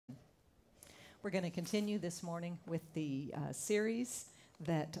We're going to continue this morning with the series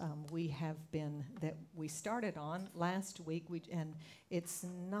that we started on last week. And it's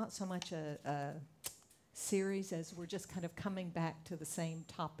not so much a series as we're just kind of coming back to the same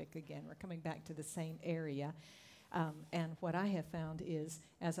topic again. We're coming back to the same area. And what I have found is,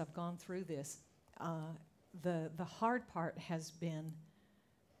 as I've gone through this, the hard part has been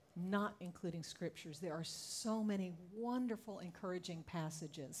not including scriptures. There are so many wonderful, encouraging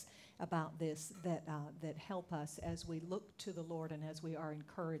passages about this that help us as we look to the Lord and as we are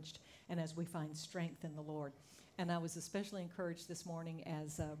encouraged and as we find strength in the Lord. And I was especially encouraged this morning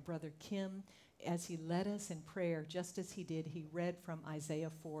as Brother Kim, as he led us in prayer, just as he did, he read from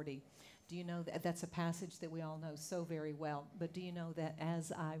Isaiah 40. Do you know that's a passage that we all know so very well? But do you know that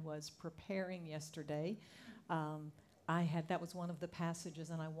as I was preparing yesterday, that was one of the passages,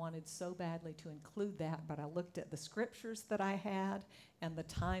 and I wanted so badly to include that, but I looked at the scriptures that I had and the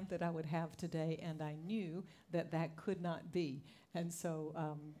time that I would have today, and I knew that that could not be. And so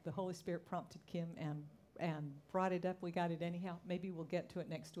the Holy Spirit prompted Kim and brought it up. We got it anyhow. Maybe we'll get to it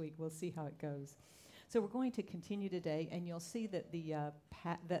next week. We'll see how it goes. So we're going to continue today, and you'll see that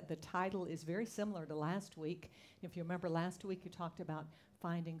the title is very similar to last week. If you remember, last week you talked about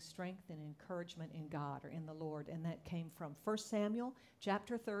finding strength and encouragement in God or in the Lord, and that came from 1 Samuel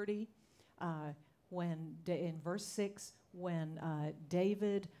chapter 30, in verse 6, when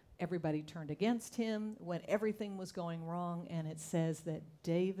David, everybody turned against him, when everything was going wrong, and it says that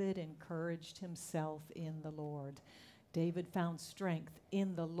David encouraged himself in the Lord. David found strength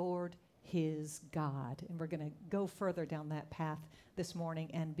in the Lord his God. And we're going to go further down that path this morning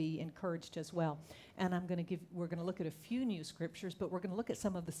and be encouraged as well. And we're going to look at a few new scriptures, but we're going to look at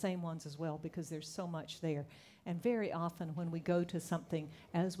some of the same ones as well, because there's so much there. And very often when we go to something,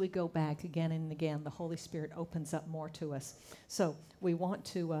 as we go back again and again, the Holy Spirit opens up more to us. So we want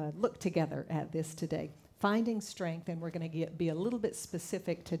to look together at this today. Finding strength, and we're going to be a little bit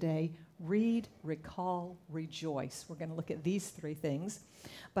specific today. Read, recall, rejoice. We're going to look at these three things.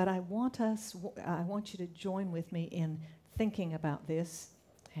 But I want you to join with me in thinking about this.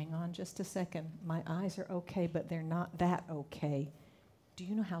 Hang on just a second. My eyes are okay, but they're not that okay. Do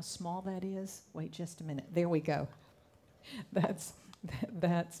you know how small that is? Wait just a minute. There we go. That's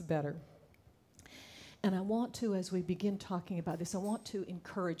better. And I want to, as we begin talking about this, I want to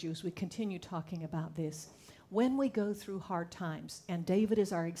encourage you as we continue talking about this. When we go through hard times, and David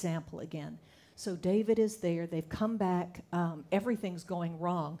is our example again. So David is there. They've come back. Everything's going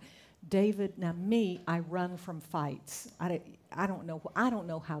wrong. David, now me, I run from fights. I don't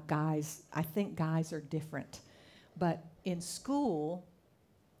know how guys, I think guys are different. But in school,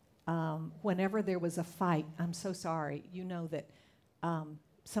 whenever there was a fight, I'm so sorry, you know that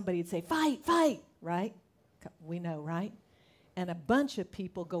somebody would say, fight, fight, right? We know, right? And a bunch of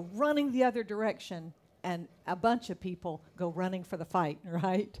people go running the other direction, and a bunch of people go running for the fight,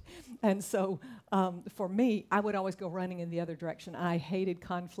 right? And so for me, I would always go running in the other direction. I hated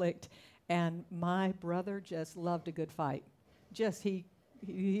conflict, and my brother just loved a good fight.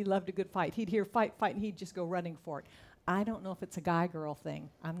 He loved a good fight. He'd hear fight, fight, and he'd just go running for it. I don't know if it's a guy-girl thing.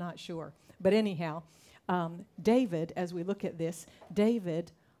 I'm not sure. But anyhow, David, as we look at this,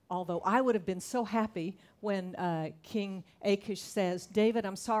 David, although I would have been so happy when King Achish says, David,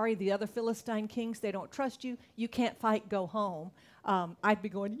 I'm sorry, the other Philistine kings, they don't trust you. You can't fight, go home. I'd be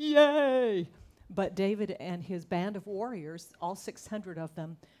going, yay! But David and his band of warriors, all 600 of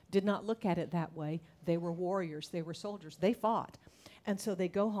them, did not look at it that way. They were warriors. They were soldiers. They fought. And so they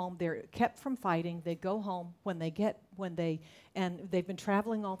go home. They're kept from fighting. They go home and they've been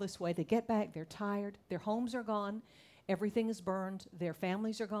traveling all this way. They get back. They're tired. Their homes are gone. Everything is burned. Their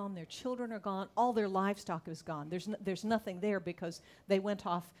families are gone. Their children are gone. All their livestock is gone. There's nothing there because they went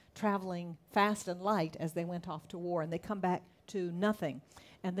off traveling fast and light as they went off to war, and they come back to nothing.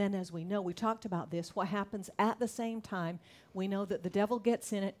 And then, as we know, we talked about this, what happens at the same time, we know that the devil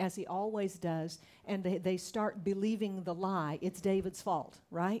gets in it, as he always does, and they start believing the lie. It's David's fault,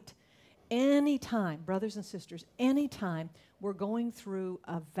 right? Anytime, brothers and sisters, anytime we're going through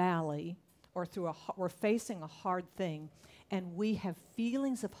a valley or we're facing a hard thing, and we have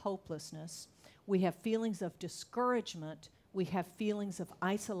feelings of hopelessness, we have feelings of discouragement, we have feelings of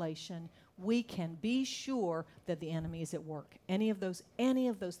isolation, we can be sure that the enemy is at work. Any of those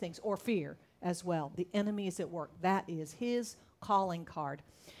things, or fear as well. The enemy is at work. That is his calling card.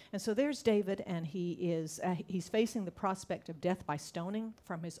 And so there's David, and he's facing the prospect of death by stoning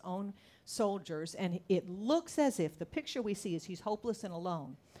from his own soldiers, and it looks as if the picture we see is he's hopeless and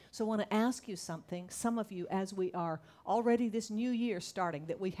alone. So I want to ask you something, some of you, as we are already this new year starting,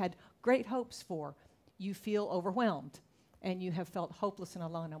 that we had great hopes for, you feel overwhelmed. and you have felt hopeless and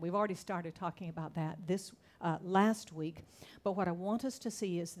alone. Now, we've already started talking about that this last week, but what I want us to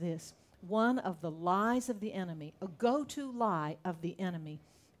see is this. One of the lies of the enemy, a go-to lie of the enemy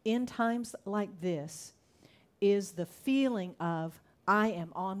in times like this, is the feeling of, I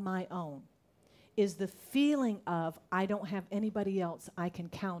am on my own, is the feeling of, I don't have anybody else I can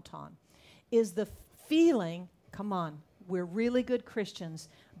count on, is the feeling, come on, we're really good Christians,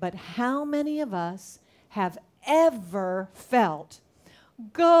 but how many of us have ever felt,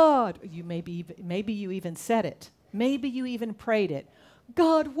 God, maybe you even said it, maybe you even prayed it,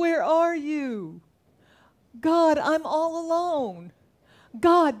 God, where are you? God, I'm all alone.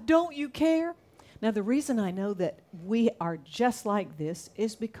 God, don't you care? Now, the reason I know that we are just like this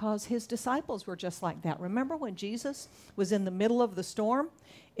is because his disciples were just like that. Remember when Jesus was in the middle of the storm,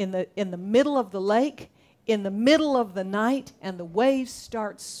 in the middle of the lake, in the middle of the night, and the waves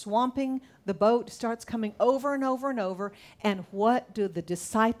start swamping the boat, starts coming over and over and over, and what do the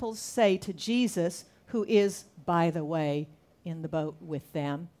disciples say to Jesus, who is, by the way, in the boat with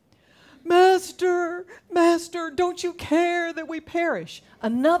them? Master, Master, don't you care that we perish?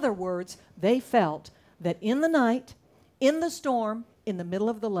 In other words, they felt that in the night, in the storm, in the middle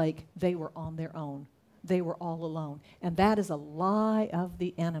of the lake, they were on their own. They were all alone. And that is a lie of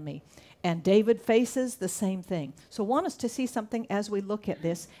the enemy. And David faces the same thing. So I want us to see something as we look at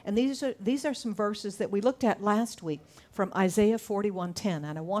this. And these are some verses that we looked at last week from Isaiah 41:10.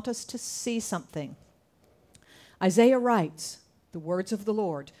 And I want us to see something. Isaiah writes, the words of the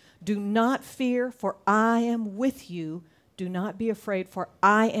Lord, do not fear, for I am with you. Do not be afraid, for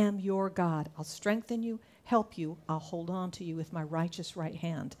I am your God. I'll strengthen you, help you. I'll hold on to you with my righteous right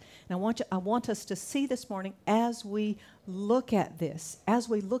hand. And I want us to see this morning as we look at this,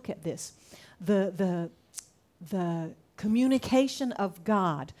 the communication of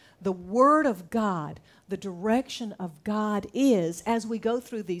God, the word of God, the direction of God is, as we go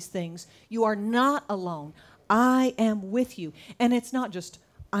through these things, you are not alone. I am with you. And it's not just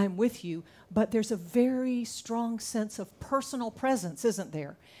I'm with you, but there's a very strong sense of personal presence, isn't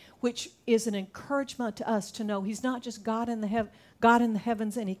there? Which is an encouragement to us to know he's not just God in the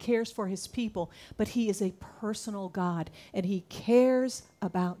heavens and he cares for his people, but he is a personal God and he cares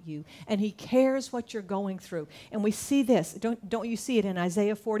about you and he cares what you're going through. And we see this, don't you see it in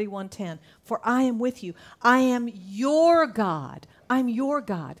Isaiah 41:10? For I am with you. I am your God. I'm your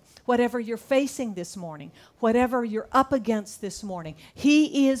God. Whatever you're facing this morning, whatever you're up against this morning,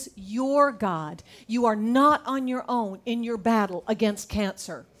 he is your God. You are not on your own in your battle against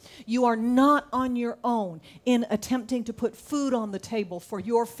cancer. You are not on your own in attempting to put food on the table for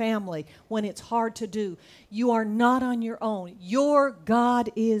your family when it's hard to do. You are not on your own. Your God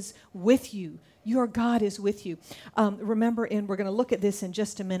is with you. Your God is with you. Remember, and we're going to look at this in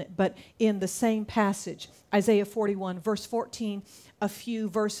just a minute, but in the same passage, Isaiah 41, verse 14, a few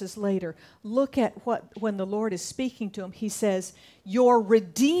verses later, look at when the Lord is speaking to him, he says, your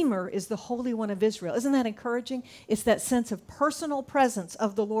Redeemer is the Holy One of Israel. Isn't that encouraging? It's that sense of personal presence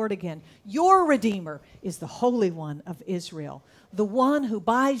of the Lord again. Your Redeemer is the Holy One of Israel, the one who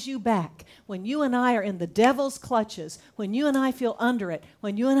buys you back when you and I are in the devil's clutches, when you and I feel under it,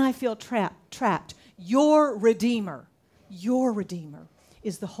 when you and I feel trapped. Your Redeemer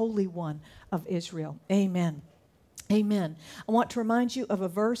is the Holy One of Israel. Amen. Amen. I want to remind you of a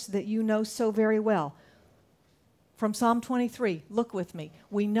verse that you know so very well. From Psalm 23, look with me.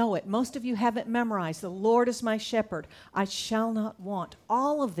 We know it. Most of you have it memorized. The Lord is my shepherd. I shall not want.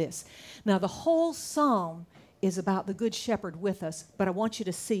 All of this. Now, the whole psalm is about the good shepherd with us, but I want you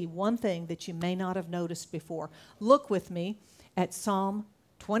to see one thing that you may not have noticed before. Look with me at Psalm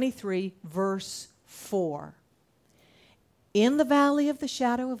 23, verse 4. In the valley of the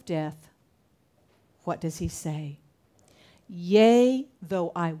shadow of death, what does he say? Yea,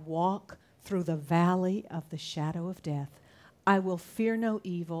 though I walk through the valley of the shadow of death, I will fear no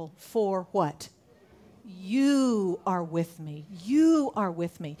evil, for what? You are with me. You are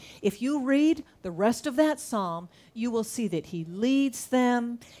with me. If you read the rest of that psalm, you will see that he leads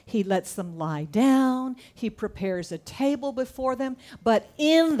them, he lets them lie down, he prepares a table before them, but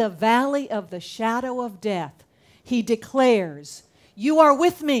in the valley of the shadow of death, he declares, you are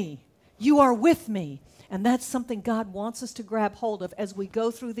with me. You are with me. And that's something God wants us to grab hold of as we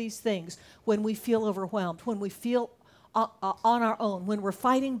go through these things, when we feel overwhelmed, when we feel on our own, when we're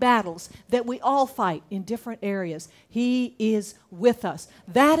fighting battles that we all fight in different areas. He is with us.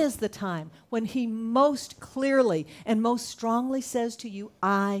 That is the time when he most clearly and most strongly says to you,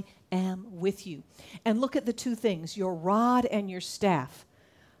 I am with you. And look at the two things, your rod and your staff.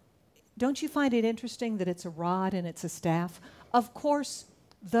 Don't you find it interesting that it's a rod and it's a staff? Of course,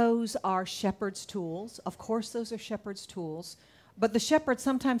 those are shepherd's tools. Of course, those are shepherd's tools. But the shepherd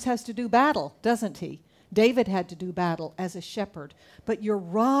sometimes has to do battle, doesn't he? David had to do battle as a shepherd. But your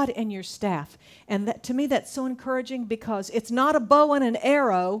rod and your staff, and that, to me that's so encouraging because it's not a bow and an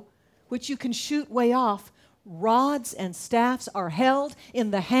arrow, which you can shoot way off. Rods and staffs are held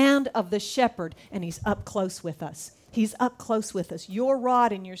in the hand of the shepherd, and he's up close with us. He's up close with us. Your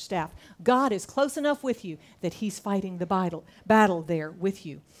rod and your staff. God is close enough with you that he's fighting the battle there with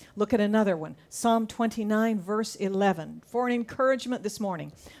you. Look at another one. Psalm 29, verse 11. For an encouragement this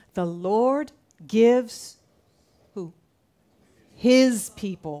morning. The Lord gives who? His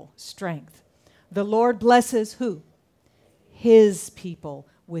people strength. The Lord blesses who? His people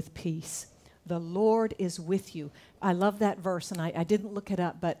with peace. The Lord is with you. I love that verse, and I didn't look it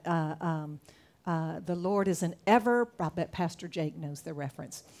up, but the Lord is an I bet Pastor Jake knows the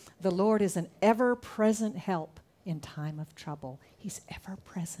reference. The Lord is an ever-present help in time of trouble. He's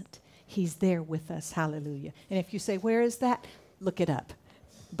ever-present. He's there with us. Hallelujah. And if you say, where is that? Look it up,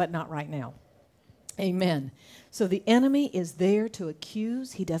 but not right now. Amen. So the enemy is there to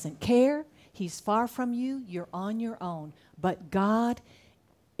accuse. He doesn't care. He's far from you. You're on your own. But God,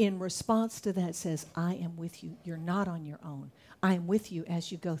 in response to that, says, I am with you. You're not on your own. I am with you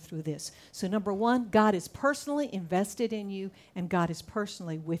as you go through this. So number one, God is personally invested in you, and God is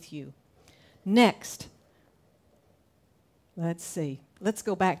personally with you. Next, let's see. Let's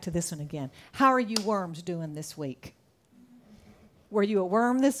go back to this one again. How are you worms doing this week? Were you a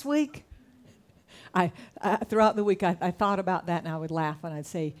worm this week? Throughout the week, I thought about that, and I would laugh, and I'd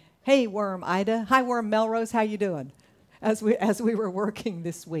say, hey, worm Ida. Hi, worm Melrose. How you doing? As we were working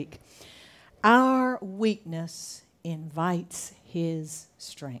this week. Our weakness invites his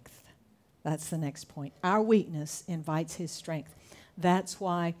strength. That's the next point. Our weakness invites his strength. That's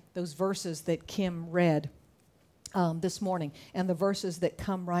why those verses that Kim read this morning and the verses that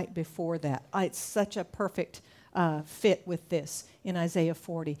come right before that, it's such a perfect fit with this in Isaiah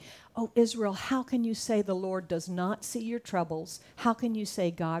 40. Oh, Israel, how can you say the Lord does not see your troubles? How can you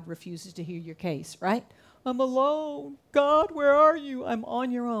say God refuses to hear your case, right? I'm alone. God, where are you? I'm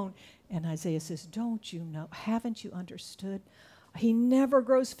on your own. And Isaiah says, don't you know? Haven't you understood? He never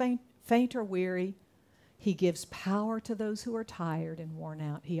grows faint or weary. He gives power to those who are tired and worn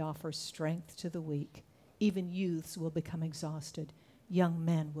out. He offers strength to the weak. Even youths will become exhausted. Young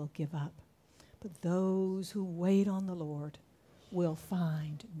men will give up. But those who wait on the Lord will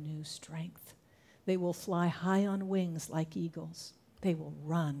find new strength. They will fly high on wings like eagles. They will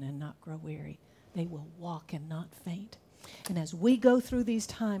run and not grow weary. They will walk and not faint. And as we go through these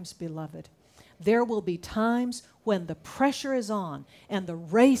times, beloved, there will be times when the pressure is on and the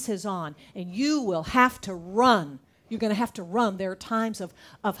race is on, and you will have to run. You're going to have to run. There are times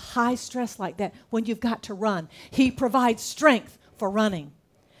of high stress like that when you've got to run. He provides strength for running.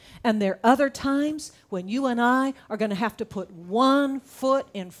 And there are other times when you and I are going to have to put one foot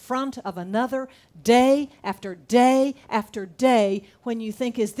in front of another day after day after day when you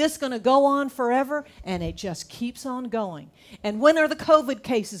think, is this going to go on forever? And it just keeps on going. And when are the COVID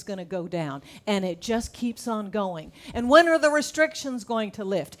cases going to go down? And it just keeps on going. And when are the restrictions going to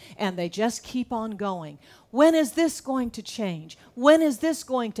lift? And they just keep on going. When is this going to change? When is this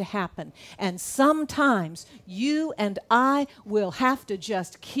going to happen? And sometimes you and I will have to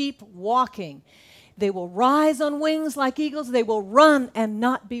just keep walking. They will rise on wings like eagles. They will run and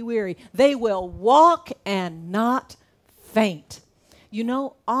not be weary. They will walk and not faint. You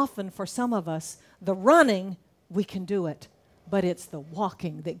know, often for some of us, the running, we can do it. But it's the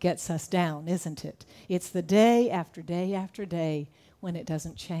walking that gets us down, isn't it? It's the day after day after day when it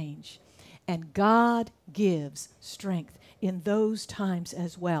doesn't change. And God gives strength in those times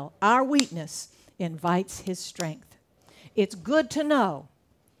as well. Our weakness invites his strength. It's good to know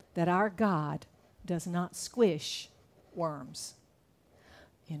that our God does not squish worms.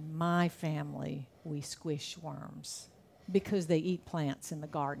 In my family, we squish worms because they eat plants in the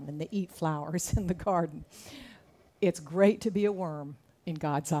garden and they eat flowers in the garden. It's great to be a worm in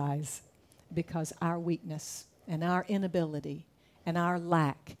God's eyes because our weakness and our inability and our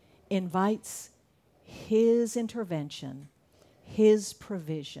lack invites his intervention, his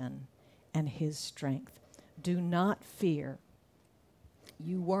provision, and his strength. Do not fear,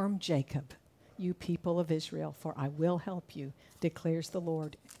 you worm Jacob, you people of Israel, for I will help you, declares the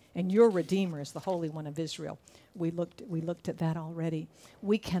Lord. And your Redeemer is the Holy One of Israel. We looked at that already.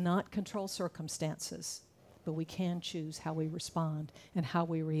 We cannot control circumstances, but we can choose how we respond and how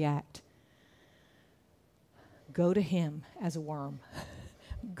we react. Go to him as a worm.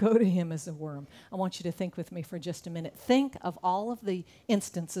 go to him as a worm. I want you to think with me for just a minute. Think of all of the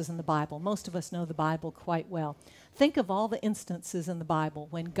instances in the Bible. Most of us know the Bible quite well. Think of all the instances in the Bible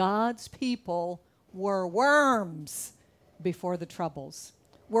when God's people were worms before the troubles,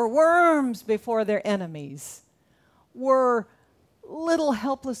 were worms before their enemies, were little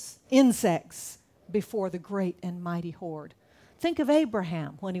helpless insects before the great and mighty horde. Think of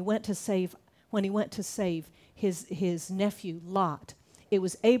Abraham when he went to save his nephew Lot. It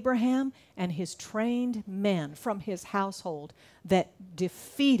was Abraham and his trained men from his household that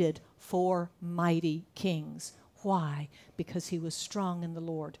defeated 4 mighty kings. Why? Because he was strong in the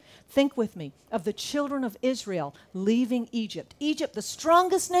Lord. Think with me of the children of Israel leaving Egypt. Egypt, the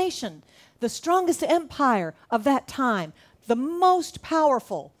strongest nation, the strongest empire of that time, the most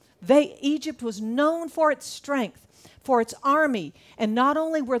powerful. Egypt was known for its strength, for its army. And not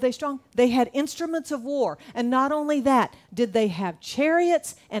only were they strong, they had instruments of war. And not only that, did they have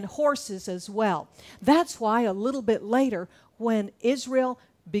chariots and horses as well. That's why a little bit later, when Israel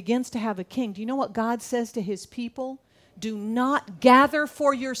begins to have a king, do you know what God says to his people? Do not gather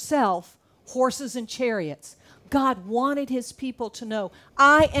for yourself horses and chariots. God wanted his people to know,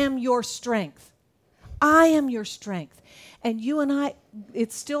 I am your strength. I am your strength. And you and I,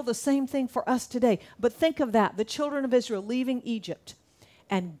 it's still the same thing for us today. But think of that, the children of Israel leaving Egypt,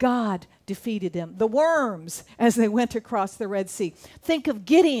 and God defeated them, the worms, as they went across the Red Sea. Think of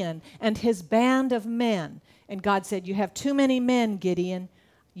Gideon and his band of men. And God said, you have too many men, Gideon.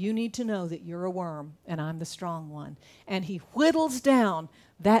 You need to know that you're a worm and I'm the strong one. And he whittles down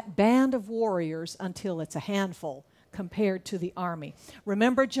that band of warriors until it's a handful compared to the army.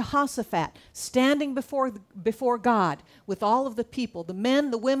 Remember Jehoshaphat standing before God with all of the people, the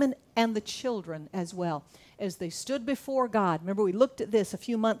men, the women, and the children as well. As they stood before God, remember we looked at this a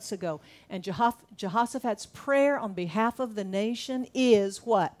few months ago, and Jehoshaphat's prayer on behalf of the nation is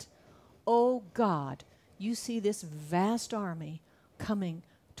what? Oh God, you see this vast army coming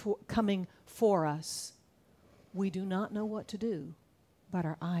for us. We do not know what to do, but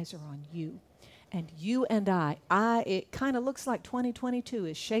our eyes are on you. And you and it kind of looks like 2022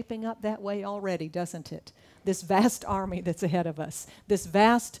 is shaping up that way already, doesn't it? This vast army that's ahead of us, this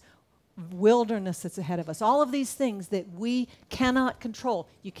vast wilderness that's ahead of us, all of these things that we cannot control.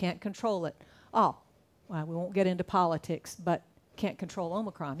 You can't control it. Oh, well, we won't get into politics, but can't control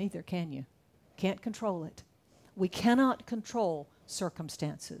Omicron either, can you? Can't control it. We cannot control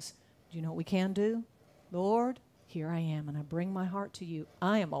circumstances. Do you know what we can do? Lord, here I am, and I bring my heart to you.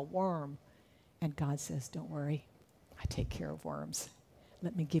 I am a worm. And God says, don't worry, I take care of worms.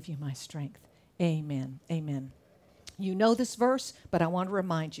 Let me give you my strength. Amen. Amen. You know this verse, but I want to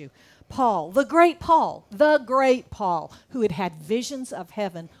remind you. Paul, the great Paul, who had had visions of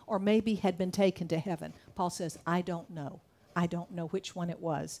heaven or maybe had been taken to heaven. Paul says, I don't know. I don't know which one it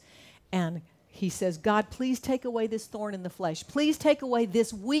was. And he says, God, please take away this thorn in the flesh. Please take away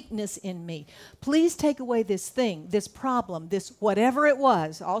this weakness in me. Please take away this thing, this problem, this whatever it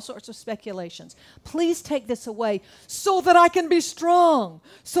was, all sorts of speculations. Please take this away so that I can be strong,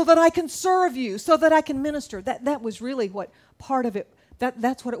 so that I can serve you, so that I can minister. That was really what part of it,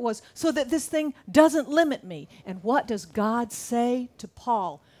 that's what it was, so that this thing doesn't limit me. And what does God say to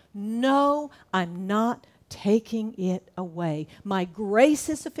Paul? No, I'm not taking it away. My grace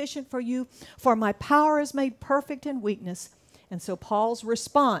is sufficient for you, for my power is made perfect in weakness. And so Paul's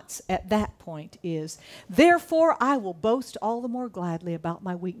response at that point is, therefore I will boast all the more gladly about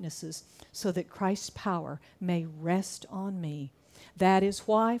my weaknesses, so that Christ's power may rest on me. That is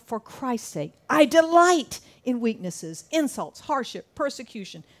why, for Christ's sake, I delight in weaknesses, insults, hardship,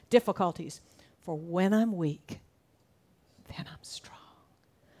 persecution, difficulties. For when I'm weak, then I'm strong.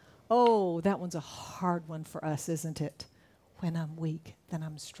 Oh, that one's a hard one for us, isn't it? When I'm weak, then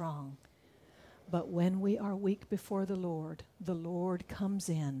I'm strong. But when we are weak before the Lord comes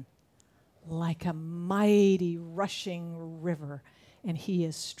in like a mighty rushing river, and he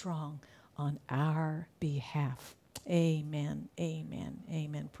is strong on our behalf. Amen, amen,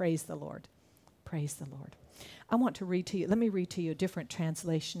 amen. Praise the Lord. Praise the Lord. I want to read to you, let me read to you a different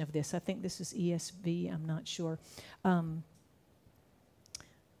translation of this. I think this is ESV, I'm not sure.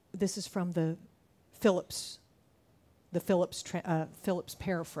 This is from the Phillips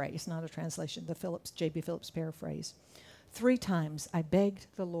paraphrase, not a translation, the J.B. Phillips paraphrase. 3 times I begged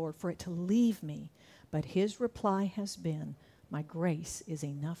the Lord for it to leave me, but his reply has been, my grace is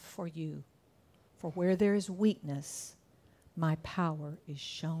enough for you. For where there is weakness, my power is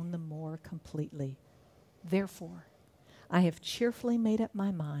shown the more completely. Therefore, I have cheerfully made up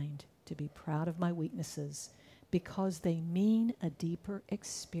my mind to be proud of my weaknesses, because they mean a deeper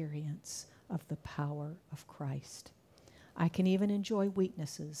experience of the power of Christ. I can even enjoy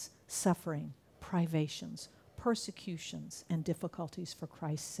weaknesses, suffering, privations, persecutions, and difficulties for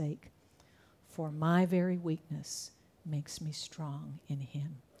Christ's sake. For my very weakness makes me strong in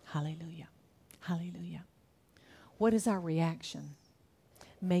him. Hallelujah. Hallelujah. What is our reaction?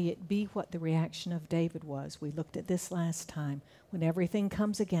 May it be what the reaction of David was. We looked at this last time. When everything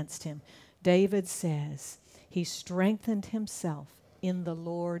comes against him, David says he strengthened himself in the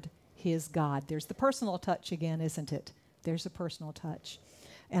Lord his God. There's the personal touch again, isn't it? There's a personal touch.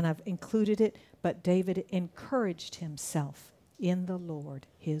 And I've included it, but David encouraged himself in the Lord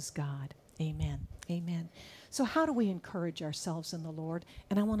his God. Amen. Amen. So how do we encourage ourselves in the Lord?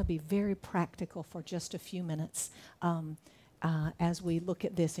 And I want to be very practical for just a few minutes as we look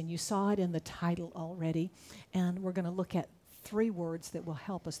at this. And you saw it in the title already. And we're going to look at 3 words that will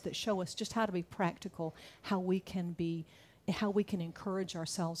help us, that show us just how to be practical, how we can encourage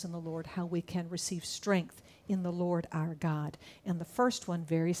ourselves in the Lord, how we can receive strength in the Lord our God. And the first one,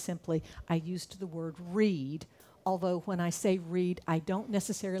 very simply, I used the word read. Although when I say read, I don't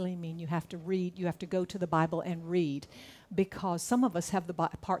necessarily mean you have to read, you have to go to the Bible and read, because some of us have the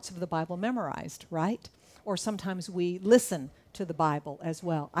parts of the Bible memorized, right? Or sometimes we listen to the Bible as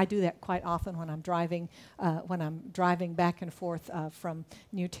well. I do that quite often when I'm driving back and forth from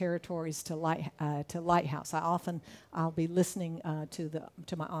New Territories to Lighthouse. I'll be listening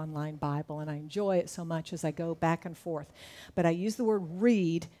to my online Bible, and I enjoy it so much as I go back and forth. But I use the word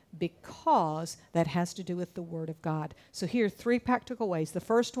read because that has to do with the Word of God. So here are 3 practical ways. The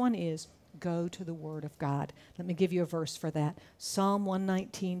first one is go to the Word of God. Let me give you a verse for that. Psalm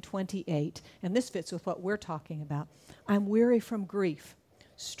 119:28. And this fits with what we're talking about. I'm weary from grief.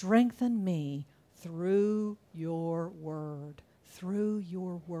 Strengthen me through your word. Through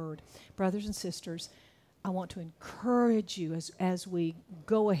your word. Brothers and sisters, I want to encourage you as we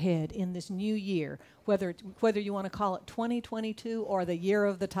go ahead in this new year, whether you want to call it 2022 or the year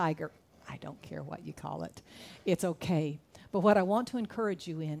of the tiger. I don't care what you call it. It's okay. But what I want to encourage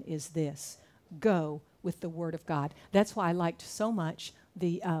you in is this. Go with the Word of God. That's why I liked so much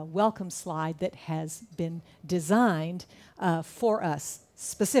the welcome slide that has been designed for us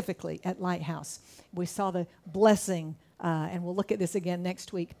specifically at Lighthouse. We saw the blessing, and we'll look at this again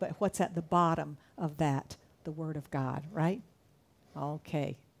next week, but what's at the bottom of that? The Word of God, right?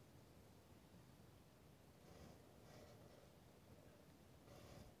 Okay.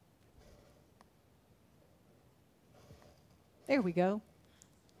 There we go.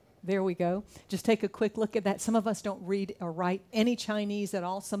 There we go. Just take a quick look at that. Some of us don't read or write any Chinese at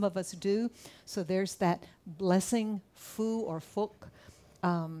all. Some of us do. So there's that blessing, fu or fuk,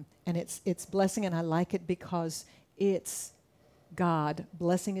 and it's blessing, and I like it because it's God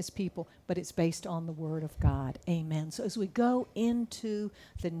blessing his people, but it's based on the Word of God. Amen. So as we go into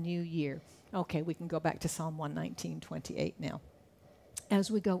the new year, okay, we can go back to Psalm 119:28 now.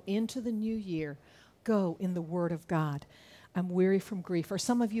 As we go into the new year, go in the Word of God. I'm weary from grief. Are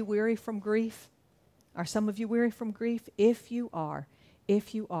some of you weary from grief? Are some of you weary from grief? If you are, be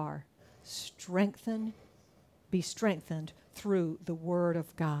strengthened through the Word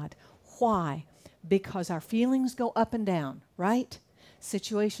of God. Why? Because our feelings go up and down, right?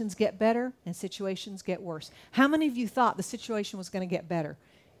 Situations get better and situations get worse. How many of you thought the situation was going to get better?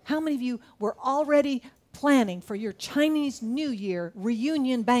 How many of you were already planning for your Chinese New Year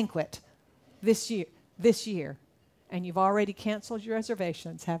reunion banquet this year? And you've already canceled your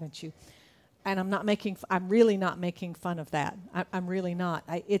reservations, haven't you? And I'm really not making fun of that. I'm really not.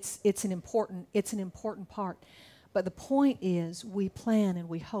 It's an important part. But the point is, we plan and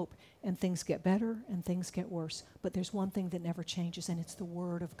we hope, and things get better and things get worse. But there's one thing that never changes, and it's the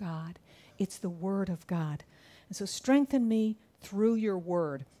Word of God. It's the Word of God. And so strengthen me through your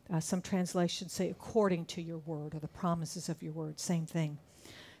Word. Some translations say according to your Word, or the promises of your Word. Same thing.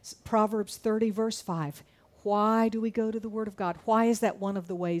 Proverbs 30, verse 5. Why do we go to the Word of God? Why is that one of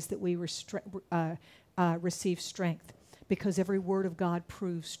the ways that we receive strength? Because every word of God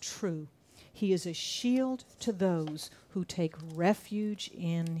proves true. He is a shield to those who take refuge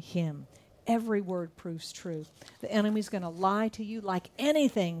in him. Every word proves true. The enemy's going to lie to you like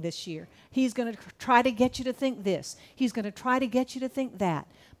anything this year. He's going to try to get you to think this. He's going to try to get you to think that.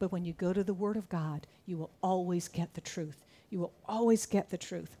 But when you go to the Word of God, you will always get the truth. You will always get the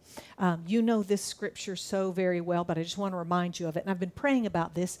truth. You know this scripture so very well, but I just want to remind you of it. And I've been praying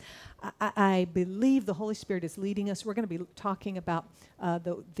about this. I believe the Holy Spirit is leading us. We're going to be talking about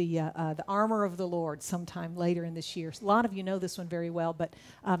the armor of the Lord sometime later in this year. A lot of you know this one very well, but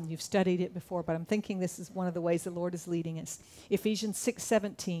you've studied it before. But I'm thinking this is one of the ways the Lord is leading us. Ephesians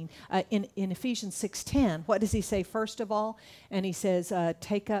 6:17. In Ephesians 6:10, what does he say first of all? And he says,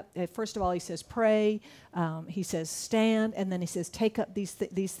 take up. First of all, he says, pray. He says, stand, and then he says, take up these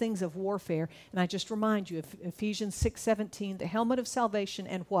things of warfare. And I just remind you, Ephesians 6:17, the helmet of salvation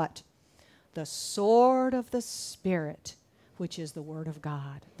and what? The sword of the Spirit, which is the Word of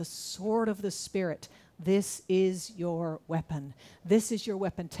God. The sword of the Spirit. This is your weapon. This is your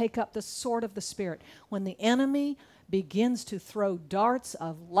weapon. Take up the sword of the Spirit. When the enemy begins to throw darts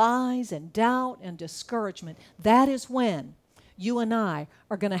of lies and doubt and discouragement, that is when you and I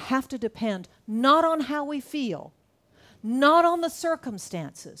are going to have to depend not on how we feel, not on the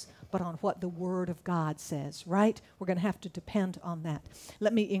circumstances, but on what the Word of God says, right? We're going to have to depend on that.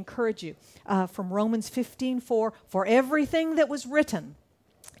 Let me encourage you from Romans 15:4, for everything that was written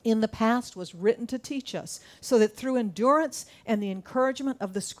in the past was written to teach us, so that through endurance and the encouragement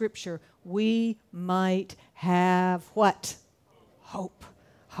of the Scripture, we might have what? Hope.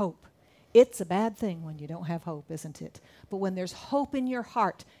 Hope. It's a bad thing when you don't have hope, isn't it? But when there's hope in your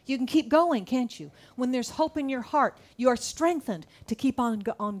heart, you can keep going, can't you? When there's hope in your heart, you are strengthened to keep on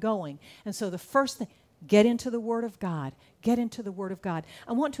going. And so the first thing, get into the Word of God. Get into the Word of God.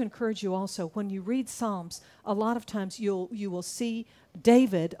 I want to encourage you also, when you read Psalms, a lot of times you will see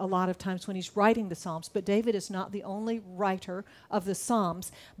David a lot of times when he's writing the Psalms, but David is not the only writer of the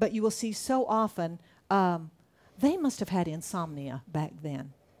Psalms, but you will see so often, they must have had insomnia back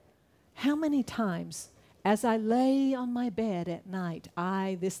then. How many times, as I lay on my bed at night,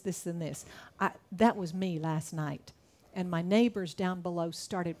 this, and this. That was me last night. And my neighbors down below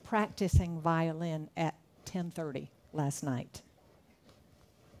started practicing violin at 10:30 last night.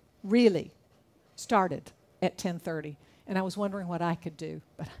 Really started at 10:30. And I was wondering what I could do.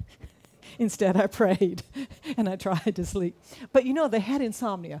 But instead I prayed and I tried to sleep. But you know, they had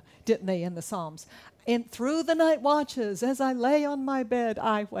insomnia, didn't they, in the Psalms? And through the night watches, as I lay on my bed,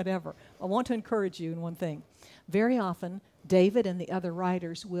 whatever. I want to encourage you in one thing. Very often, David and the other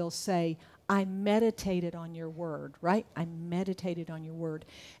writers will say, I meditated on your word, right? I meditated on your word.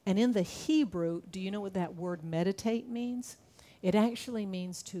 And in the Hebrew, do you know what that word meditate means? It actually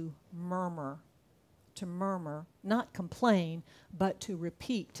means to murmur. To murmur, not complain, but to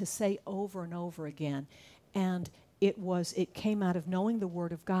repeat, to say over and over again. And it came out of knowing the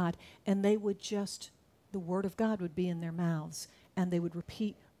Word of God, and the Word of God would be in their mouths, and they would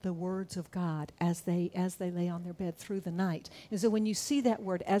repeat the words of God as they lay on their bed through the night. And so when you see that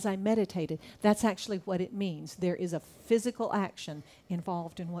word, as I meditated, that's actually what it means. There is a physical action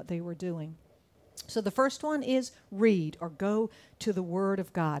involved in what they were doing. So the first one is read or go to the Word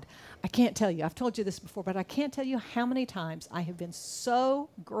of God. I can't tell you, I've told you this before, but I can't tell you how many times I have been so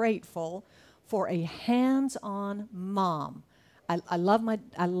grateful for a hands-on mom. I loved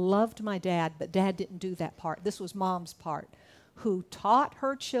my dad, but Dad didn't do that part. This was Mom's part, who taught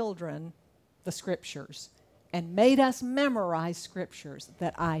her children the Scriptures and made us memorize Scriptures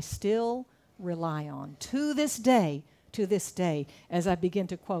that I still rely on to this day, as I begin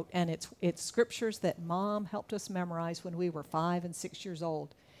to quote. And it's Scriptures that Mom helped us memorize when we were 5 and 6 years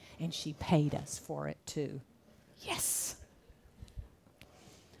old, and she paid us for it too. Yes!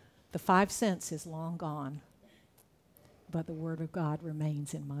 The 5 cents is long gone, but the Word of God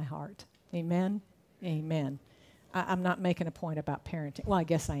remains in my heart. Amen? Amen. I'm not making a point about parenting. Well, I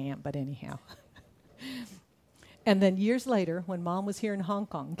guess I am, but anyhow. And then years later, when Mom was here in Hong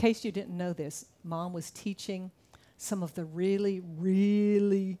Kong, in case you didn't know this, Mom was teaching some of the really,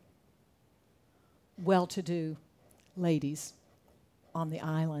 really well-to-do ladies on the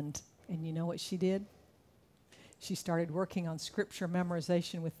island. And you know what she did? She started working on Scripture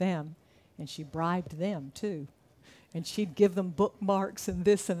memorization with them, and she bribed them too. And she'd give them bookmarks and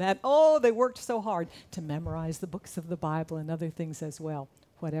this and that. Oh, they worked so hard to memorize the books of the Bible and other things as well.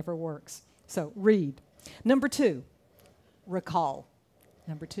 Whatever works. So read. Number 2, recall.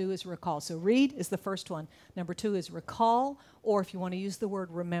 Number 2 is recall. So read is the first one. Number 2 is recall, or if you want to use the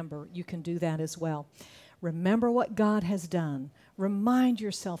word remember, you can do that as well. Remember what God has done. Remind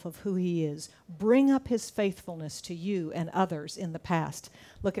yourself of who He is. Bring up His faithfulness to you and others in the past.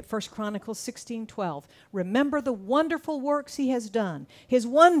 Look at 1 Chronicles 16:12. Remember the wonderful works He has done, His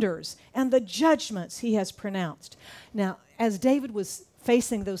wonders, and the judgments He has pronounced. Now, as David was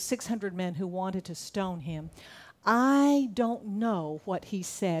facing those 600 men who wanted to stone him, I don't know what he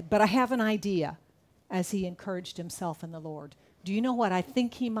said, but I have an idea as he encouraged himself in the Lord. Do you know what I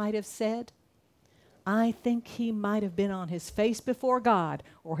think he might have said? I think he might have been on his face before God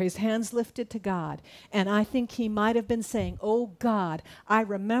or his hands lifted to God. And I think he might have been saying, oh God, I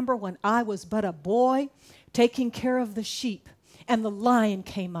remember when I was but a boy taking care of the sheep and the lion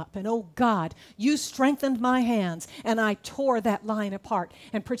came up. And oh God, you strengthened my hands and I tore that lion apart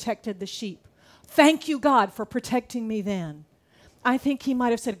and protected the sheep. Thank you, God, for protecting me then. I think he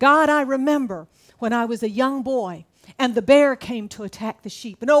might have said, God, I remember when I was a young boy and the bear came to attack the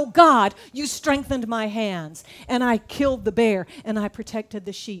sheep. And oh God, you strengthened my hands and I killed the bear and I protected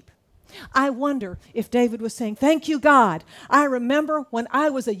the sheep. I wonder if David was saying, thank you, God. I remember when I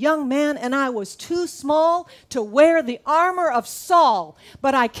was a young man and I was too small to wear the armor of Saul,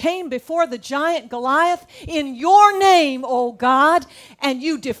 but I came before the giant Goliath in your name, oh God, and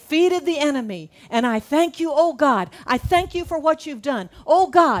you defeated the enemy. And I thank you, oh God. I thank you for what you've done. Oh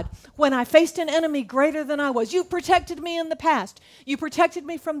God, when I faced an enemy greater than I was, you protected me in the past. You protected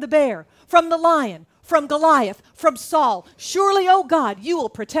me from the bear, from the lion, from Goliath, from Saul. Surely, oh God, you will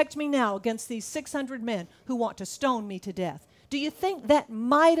protect me now against these 600 men who want to stone me to death. Do you think that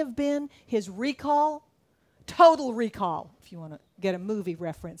might have been his recall? Total recall, if you want to get a movie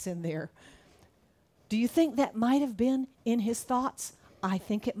reference in there. Do you think that might have been in his thoughts? I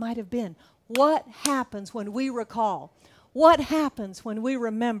think it might have been. What happens when we recall? What happens when we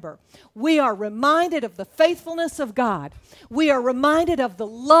remember? We are reminded of the faithfulness of God. We are reminded of the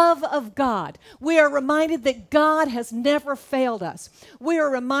love of God. We are reminded that God has never failed us. We are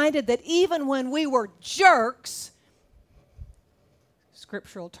reminded that even when we were jerks,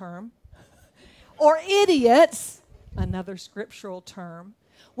 scriptural term, or idiots, another scriptural term,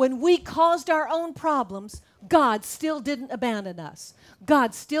 when we caused our own problems, God still didn't abandon us.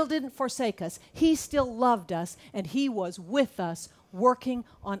 God still didn't forsake us. He still loved us, and He was with us, working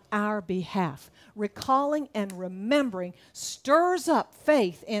on our behalf. Recalling and remembering stirs up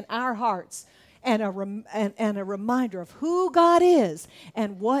faith in our hearts and a reminder of who God is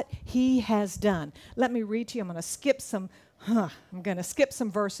and what He has done. Let me read to you. I'm going to skip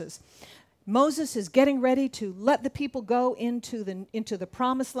some verses. Moses is getting ready to let the people go into the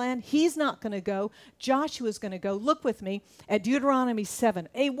promised land. He's not going to go. Joshua's going to go. Look with me at Deuteronomy 7,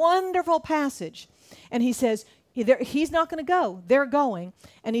 a wonderful passage. And he says, he's not going to go. They're going.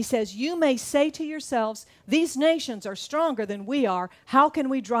 And he says, you may say to yourselves, these nations are stronger than we are. How can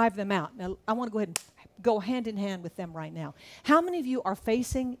we drive them out? Now, I want to go ahead and go hand in hand with them right now. How many of you are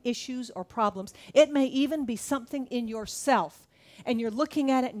facing issues or problems? It may even be something in yourself. And you're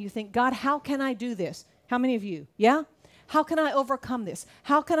looking at it and you think, God, how can I do this? How many of you? Yeah? How can I overcome this?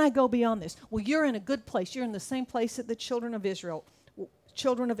 How can I go beyond this? Well, you're in a good place. You're in the same place that the children of Israel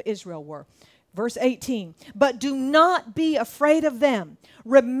were. Verse 18, but do not be afraid of them.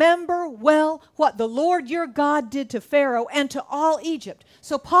 Remember well what the Lord your God did to Pharaoh and to all Egypt.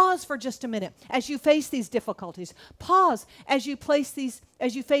 So pause for just a minute as you face these difficulties. Pause as you face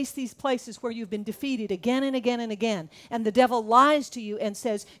these places where you've been defeated again and again and again. And the devil lies to you and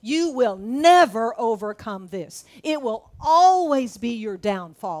says, you will never overcome this. It will always be your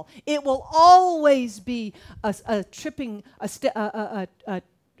downfall. It will always be a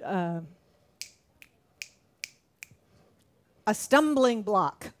stumbling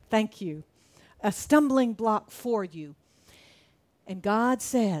block. Thank you. A stumbling block for you. And God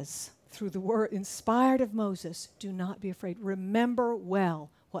says, through the word inspired of Moses, do not be afraid. Remember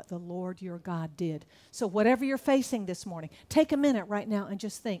well what the Lord your God did. So whatever you're facing this morning, take a minute right now and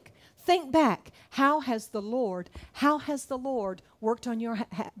just think. Think back. How has the Lord worked on your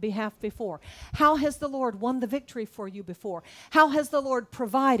behalf before? How has the Lord won the victory for you before? How has the Lord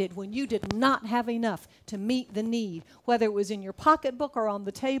provided when you did not have enough to meet the need, whether it was in your pocketbook or on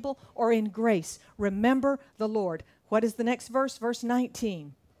the table or in grace? Remember the Lord. What is the next verse? Verse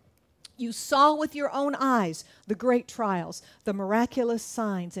 19. You saw with your own eyes the great trials, the miraculous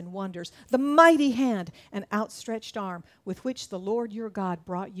signs and wonders, the mighty hand and outstretched arm with which the Lord your God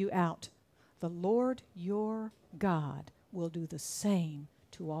brought you out. The Lord your God will do the same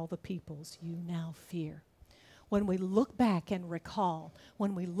to all the peoples you now fear. When we look back and recall,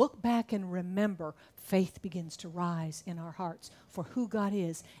 when we look back and remember, faith begins to rise in our hearts for who God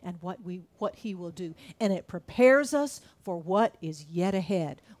is and what He will do. And it prepares us for what is yet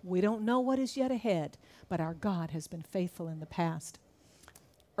ahead. We don't know what is yet ahead, but our God has been faithful in the past.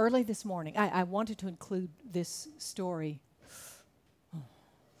 Early this morning, I wanted to include this story.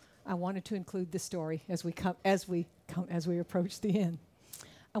 I wanted to include this story as we approach the end.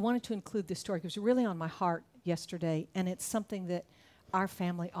 I wanted to include this story because it was really on my heart yesterday, and it's something that our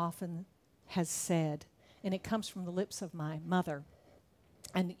family often has said, and it comes from the lips of my mother.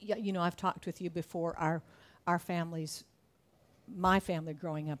 And you know, I've talked with you before. Our families, my family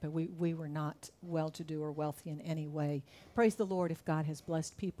growing up, and we were not well-to-do or wealthy in any way. Praise the Lord if God has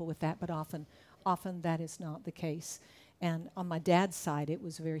blessed people with that, but often that is not the case. And on my dad's side, it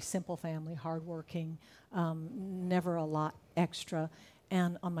was a very simple family, hardworking, never a lot extra.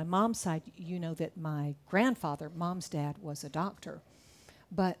 And on my mom's side, you know that my grandfather, mom's dad, was a doctor.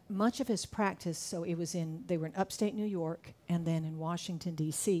 But much of his practice, so they were in upstate New York and then in Washington,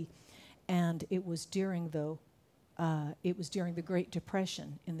 D.C. And it was during the Great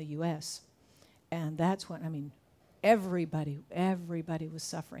Depression in the U.S. And that's when, I mean, everybody was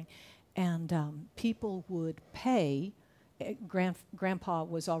suffering. And people would pay. Grandpa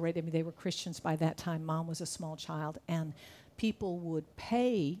was already, I mean, they were Christians by that time. Mom was a small child. And people would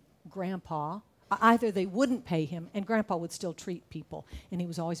pay Grandpa. Either they wouldn't pay him, and Grandpa would still treat people. And he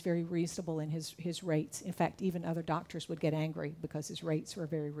was always very reasonable in his rates. In fact, even other doctors would get angry because his rates were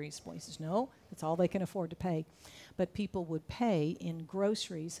very reasonable. He says, no, that's all they can afford to pay. But people would pay in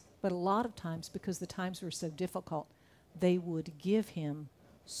groceries. But a lot of times, because the times were so difficult, they would give him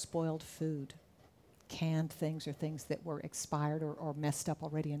spoiled food, canned things or things that were expired or messed up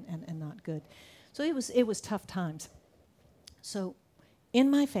already and not good. So it was tough times. So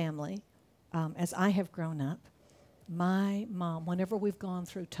in my family, as I have grown up, my mom, whenever we've gone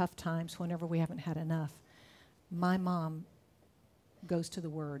through tough times, whenever we haven't had enough, my mom goes to the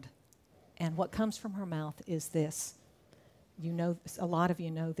Word. And what comes from her mouth is this. You know, a lot of you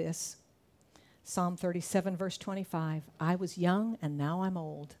know this. Psalm 37, verse 25, I was young and now I'm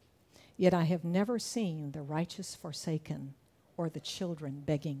old, yet I have never seen the righteous forsaken or the children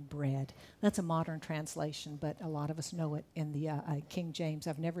begging bread. That's a modern translation, but a lot of us know it in the King James.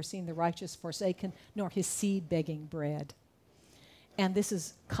 I've never seen the righteous forsaken, nor his seed begging bread. And this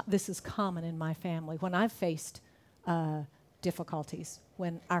is common in my family. When I've faced difficulties,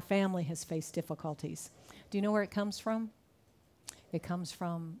 when our family has faced difficulties, do you know where it comes from? It comes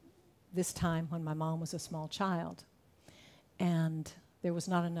from this time when my mom was a small child, and there was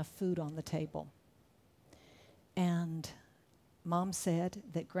not enough food on the table. And Mom said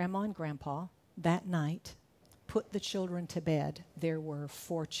that Grandma and Grandpa that night put the children to bed. There were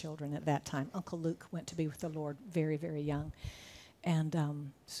 4 children at that time. Uncle Luke went to be with the Lord very, very young. And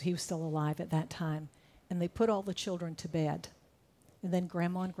so he was still alive at that time. And they put all the children to bed. And then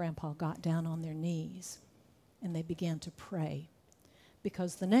Grandma and Grandpa got down on their knees and they began to pray.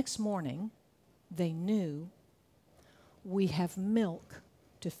 Because the next morning, they knew we have milk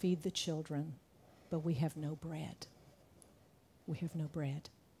to feed the children, but we have no bread. We have no bread.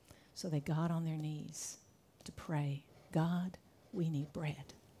 So they got on their knees to pray. God, we need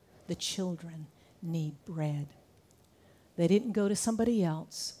bread. The children need bread. They didn't go to somebody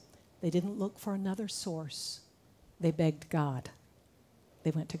else. They didn't look for another source. They begged God.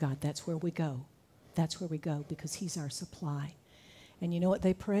 They went to God. That's where we go. That's where we go because he's our supply. And you know what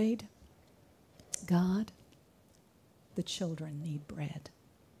they prayed? God, the children need bread.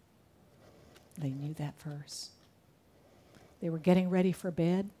 They knew that verse. They were getting ready for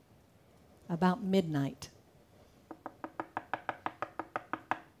bed. About midnight,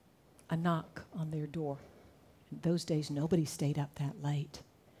 a knock on their door. In those days, nobody stayed up that late.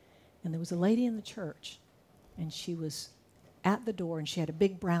 And there was a lady in the church, and she was at the door, and she had a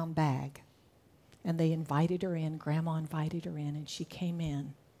big brown bag. And they invited her in. Grandma invited her in, and she came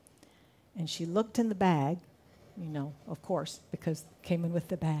in. And she looked in the bag, you know, of course, because it came in with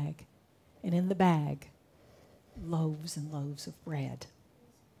the bag. And in the bag, loaves and loaves of bread.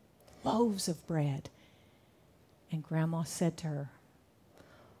 Loaves of bread. And Grandma said to her,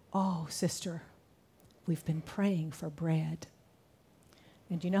 oh, sister, we've been praying for bread.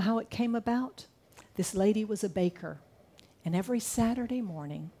 And you know how it came about? This lady was a baker. And every Saturday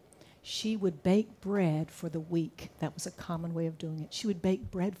morning, she would bake bread for the week. That was a common way of doing it. She would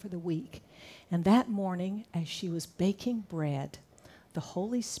bake bread for the week. And that morning, as she was baking bread, the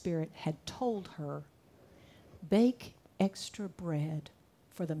Holy Spirit had told her, bake extra bread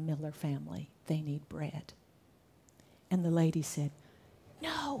for the Miller family. They need bread. And the lady said,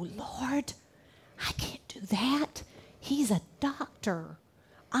 no, Lord, I can't do that. He's a doctor.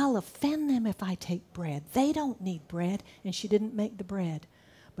 I'll offend them if I take bread. They don't need bread. And she didn't make the bread.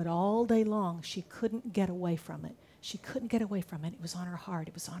 But all day long, she couldn't get away from it. She couldn't get away from it. It was on her heart.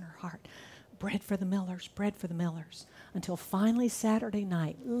 It was on her heart. Bread for the Millers, bread for the Millers. Until finally Saturday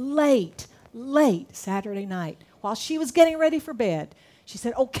night, late Saturday night, while she was getting ready for bed, she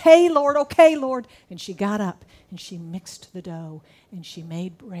said, okay, Lord. And she got up and she mixed the dough and she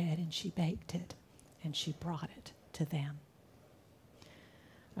made bread and she baked it and she brought it to them.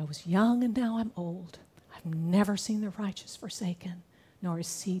 I was young and now I'm old. I've never seen the righteous forsaken, nor his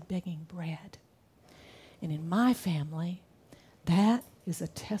seed begging bread. And in my family, that is a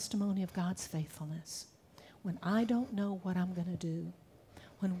testimony of God's faithfulness. When I don't know what I'm going to do,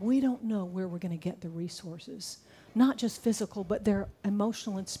 when we don't know where we're going to get the resources, not just physical, but their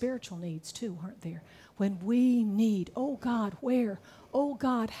emotional and spiritual needs too, aren't there? When we need, oh God, where? Oh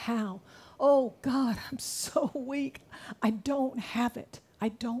God, how? Oh God, I'm so weak. I don't have it. I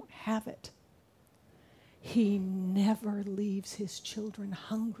don't have it. He never leaves his children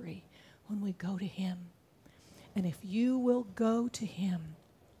hungry when we go to Him. And if you will go to Him,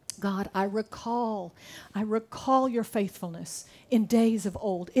 God, I recall your faithfulness in days of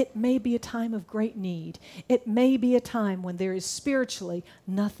old. It may be a time of great need. It may be a time when there is spiritually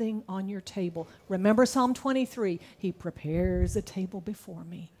nothing on your table. Remember Psalm 23, He prepares a table before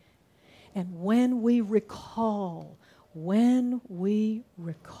me. And when we recall,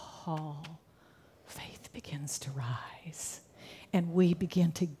 faith begins to rise and we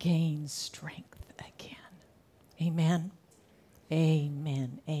begin to gain strength again. Amen.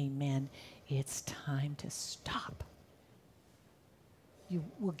 Amen. Amen. It's time to stop.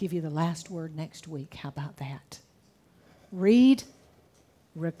 We'll give you the last word next week. How about that? Read,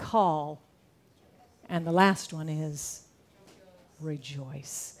 recall, and the last one is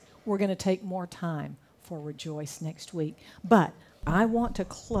rejoice. We're going to take more time for rejoice next week. But I want to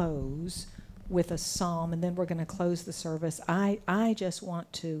close with a psalm, and then we're going to close the service. I just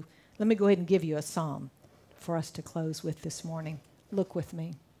want to, let me go ahead and give you a psalm for us to close with this morning. Look with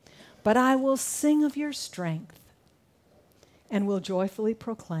me. But I will sing of your strength and will joyfully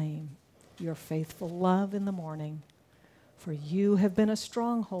proclaim your faithful love in the morning. For you have been a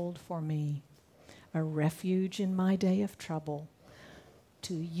stronghold for me, a refuge in my day of trouble.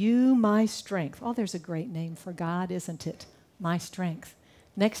 To you, my strength. Oh, there's a great name for God, isn't it? My strength.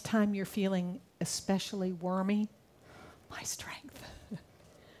 Next time you're feeling especially wormy, my strength.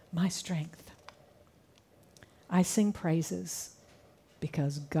 My strength. I sing praises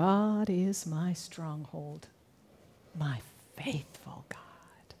because God is my stronghold, my faithful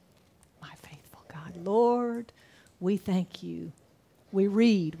God, my faithful God. Lord, we thank you. We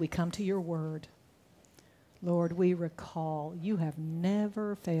read, we come to your word. Lord, we recall you have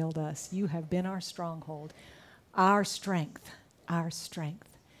never failed us. You have been our stronghold, our strength, our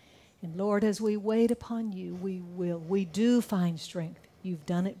strength. And Lord, as we wait upon you, we do find strength. You've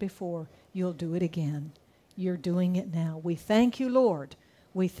done it before. You'll do it again. You're doing it now. We thank you, Lord.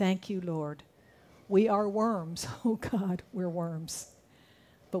 We thank you, Lord. We are worms. Oh, God, we're worms.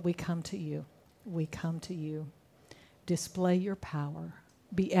 But we come to you. We come to you. Display your power.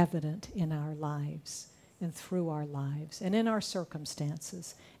 Be evident in our lives and through our lives and in our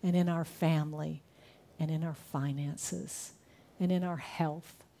circumstances and in our family and in our finances and in our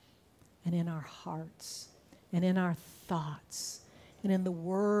health and in our hearts and in our thoughts and in the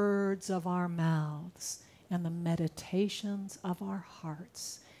words of our mouths and the meditations of our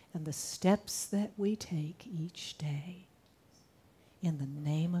hearts and the steps that we take each day. In the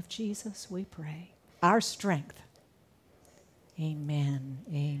name of Jesus we pray. Our strength. Amen,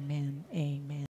 amen, amen.